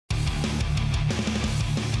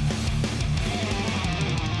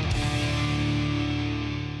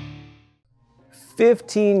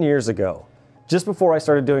15 years ago, just before I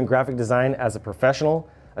started doing graphic design as a professional,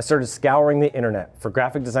 I started scouring the internet for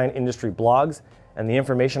graphic design industry blogs, and the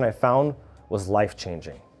information I found was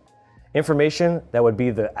life-changing. Information that would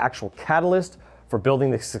be the actual catalyst for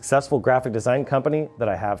building the successful graphic design company that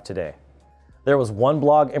I have today. There was one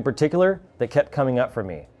blog in particular that kept coming up for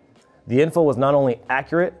me. The info was not only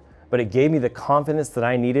accurate, but it gave me the confidence that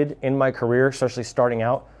I needed in my career, especially starting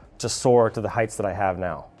out, to soar to the heights that I have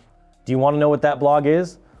now. Do you want to know what that blog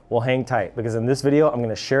is? Well, hang tight, because in this video, I'm going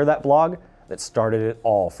to share that blog that started it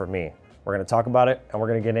all for me. We're going to talk about it, and we're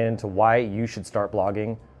going to get into why you should start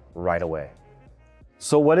blogging right away.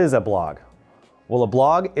 So what is a blog? Well, a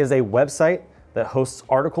blog is a website that hosts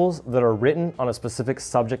articles that are written on a specific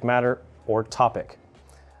subject matter or topic.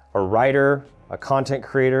 A writer, a content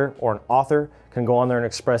creator, or an author can go on there and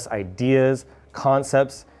express ideas,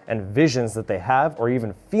 concepts, and visions that they have, or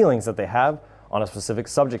even feelings that they have on a specific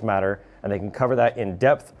subject matter, and they can cover that in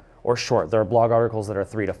depth or short. There are blog articles that are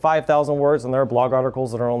 3,000 to 5,000 words, and there are blog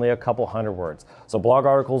articles that are only a couple hundred words. So blog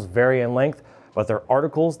articles vary in length, but they're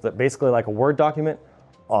articles that basically like a Word document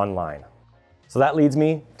online. So that leads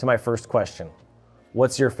me to my first question.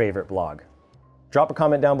 What's your favorite blog? Drop a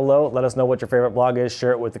comment down below. Let us know what your favorite blog is.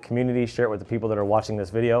 Share it with the community. Share it with the people that are watching this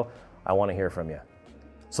video. I want to hear from you.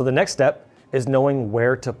 So the next step is knowing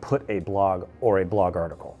where to put a blog or a blog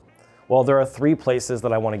article. Well, there are 3 places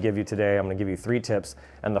that I want to give you today. I'm going to give you 3 tips.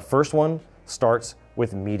 And the first one starts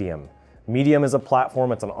with Medium. Medium is a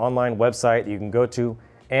platform. It's an online website that you can go to,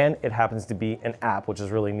 and it happens to be an app, which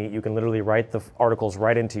is really neat. You can literally write the articles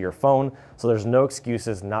right into your phone, so there's no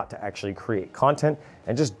excuses not to actually create content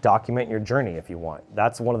and just document your journey if you want.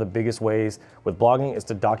 That's one of the biggest ways with blogging, is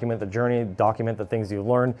to document the journey, document the things you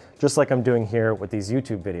learn, just like I'm doing here with these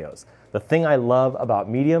YouTube videos. The thing I love about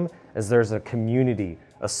Medium is there's a community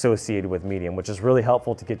associated with Medium, which is really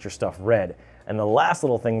helpful to get your stuff read. And the last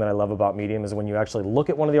little thing that I love about Medium is when you actually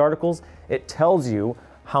look at one of the articles, it tells you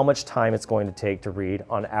how much time it's going to take to read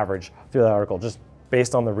on average through that article, just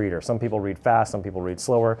based on the reader. Some people read fast, some people read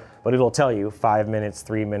slower, but it'll tell you 5 minutes,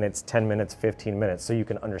 3 minutes, 10 minutes, 15 minutes, so you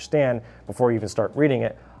can understand before you even start reading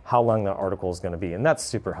it how long that article is going to be, and that's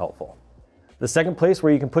super helpful. The second place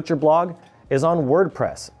where you can put your blog is on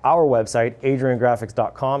WordPress. Our website,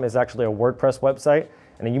 adriangraphics.com, is actually a WordPress website.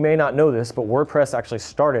 And you may not know this, but WordPress actually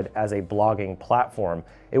started as a blogging platform.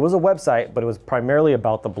 It was a website, but it was primarily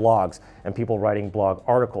about the blogs and people writing blog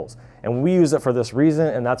articles. And we use it for this reason,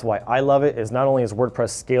 and that's why I love it, is not only is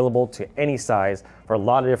WordPress scalable to any size for a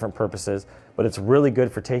lot of different purposes, but it's really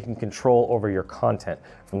good for taking control over your content,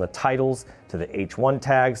 from the titles to the H1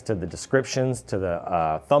 tags to the descriptions to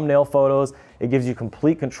the thumbnail photos. It gives you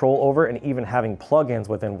complete control over, and even having plugins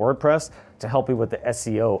within WordPress to help you with the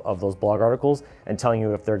SEO of those blog articles and telling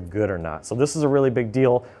you if they're good or not. So this is a really big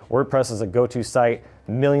deal. WordPress is a go-to site.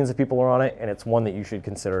 Millions of people are on it, and it's one that you should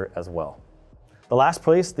consider as well. The last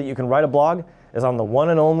place that you can write a blog is on the one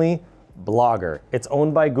and only Blogger. It's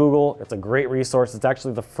owned by Google. It's a great resource. It's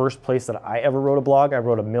actually the first place that I ever wrote a blog. I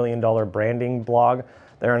wrote a $1 million branding blog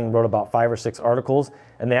there and wrote about 5 or 6 articles,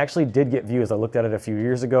 and they actually did get views. I looked at it a few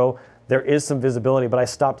years ago. There is some visibility, but I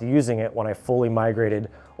stopped using it when I fully migrated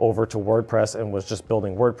over to WordPress and was just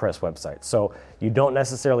building WordPress websites. So you don't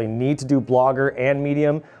necessarily need to do Blogger and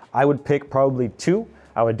Medium. I would pick probably 2.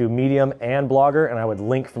 I would do Medium and Blogger, and I would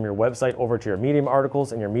link from your website over to your Medium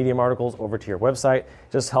articles and your Medium articles over to your website.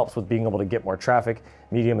 It just helps with being able to get more traffic.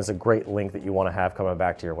 Medium is a great link that you want to have coming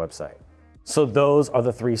back to your website. So those are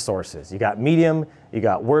the 3 sources. You got Medium, you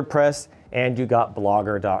got WordPress, and you got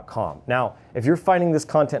blogger.com. Now, if you're finding this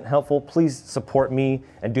content helpful, please support me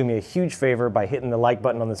and do me a huge favor by hitting the like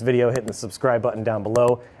button on this video, hitting the subscribe button down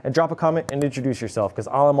below, and drop a comment and introduce yourself, because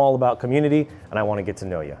I'm all about community and I want to get to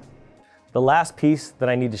know you. The last piece that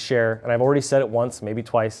I need to share, and I've already said it once, maybe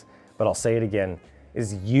twice, but I'll say it again,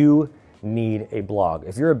 is you need a blog.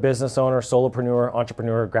 If you're a business owner, solopreneur,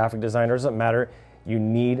 entrepreneur, graphic designer, doesn't matter, you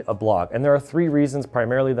need a blog. And there are 3 reasons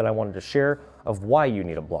primarily that I wanted to share of why you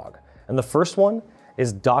need a blog. And the first one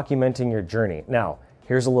is documenting your journey. Now,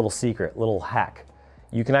 here's a little secret, little hack.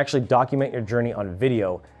 You can actually document your journey on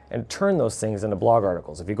video and turn those things into blog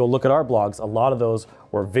articles. If you go look at our blogs, a lot of those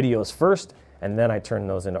were videos first, and then I turned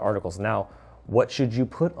those into articles. Now, what should you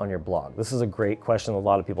put on your blog? This is a great question that a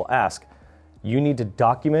lot of people ask. You need to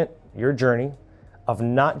document your journey of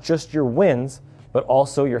not just your wins, but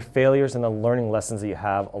also your failures and the learning lessons that you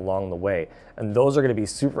have along the way. And those are going to be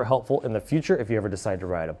super helpful in the future if you ever decide to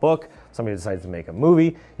write a book, somebody decides to make a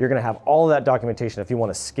movie. You're going to have all of that documentation if you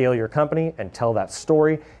want to scale your company and tell that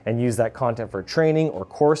story and use that content for training or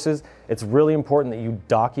courses. It's really important that you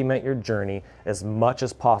document your journey as much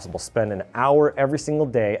as possible. Spend an hour every single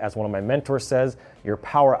day, as one of my mentors says, your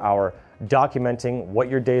power hour, documenting what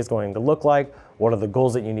your day is going to look like, what are the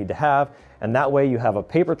goals that you need to have, and that way you have a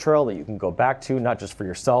paper trail that you can go back to, not just for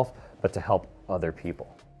yourself, but to help other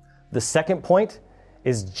people. The second point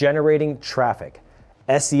is generating traffic.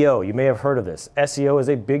 SEO, you may have heard of this. SEO is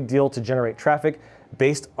a big deal to generate traffic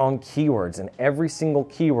based on keywords, and every single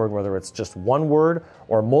keyword, whether it's just one word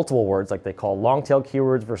or multiple words, like they call long tail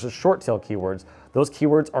keywords versus short tail keywords, those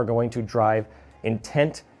keywords are going to drive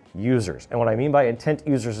intent users. And what I mean by intent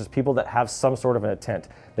users is people that have some sort of an intent.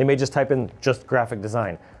 They may just type in just graphic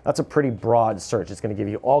design. That's a pretty broad search. It's going to give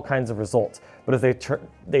you all kinds of results. But if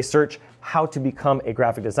they search how to become a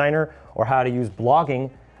graphic designer or how to use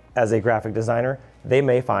blogging as a graphic designer, they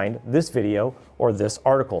may find this video or this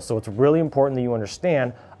article. So it's really important that you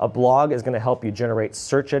understand a blog is going to help you generate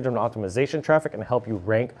search engine optimization traffic and help you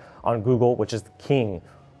rank on Google, which is the king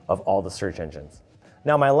of all the search engines.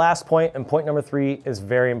 Now, my last point, and point number 3, is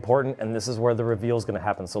very important, and this is where the reveal is going to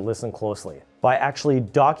happen, so listen closely. By actually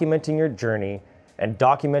documenting your journey and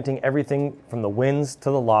documenting everything from the wins to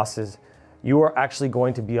the losses, you are actually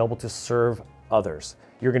going to be able to serve others.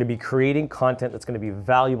 You're going to be creating content that's going to be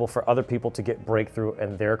valuable for other people to get breakthrough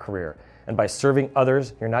in their career. And by serving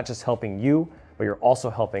others, you're not just helping you, but you're also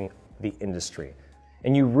helping the industry.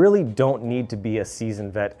 And you really don't need to be a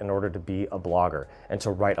seasoned vet in order to be a blogger and to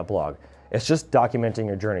write a blog. It's just documenting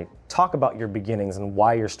your journey. Talk about your beginnings and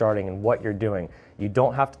why you're starting and what you're doing. You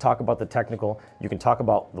don't have to talk about the technical. You can talk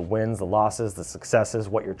about the wins, the losses, the successes,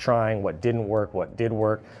 what you're trying, what didn't work, what did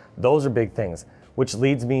work. Those are big things, which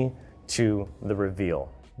leads me to the reveal.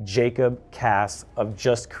 Jacob Cass of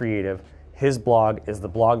Just Creative, his blog is the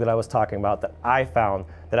blog that I was talking about that I found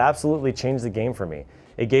that absolutely changed the game for me.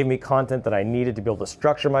 It gave me content that I needed to be able to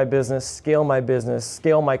structure my business, scale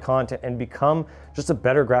my content, and become just a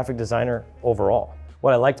better graphic designer overall.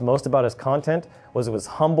 What I liked most about his content was it was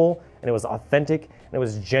humble, and it was authentic, and it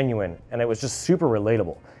was genuine, and it was just super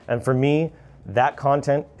relatable. And for me, that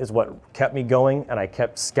content is what kept me going, and I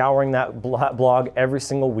kept scouring that blog every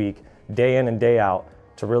single week, day in and day out,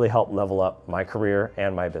 to really help level up my career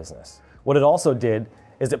and my business. What it also did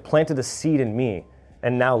is it planted a seed in me,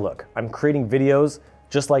 and now look, I'm creating videos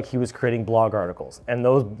just like he was creating blog articles. And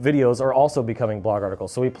those videos are also becoming blog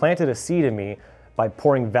articles. So he planted a seed in me by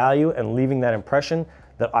pouring value and leaving that impression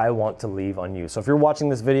that I want to leave on you. So if you're watching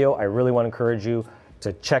this video, I really want to encourage you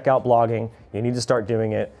to check out blogging. You need to start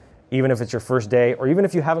doing it, even if it's your first day, or even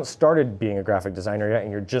if you haven't started being a graphic designer yet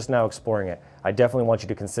and you're just now exploring it. I definitely want you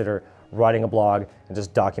to consider writing a blog and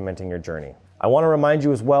just documenting your journey. I want to remind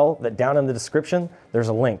you as well that down in the description, there's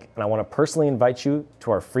a link, and I want to personally invite you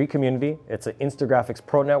to our free community. It's an Instagraphics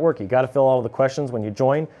Pro Network. You got to fill all of the questions when you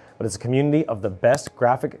join, but it's a community of the best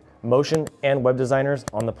graphic, motion, and web designers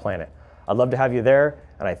on the planet. I'd love to have you there,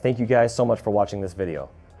 and I thank you guys so much for watching this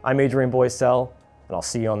video. I'm Adrian Boycell, and I'll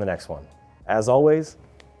see you on the next one. As always,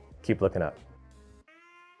 keep looking up.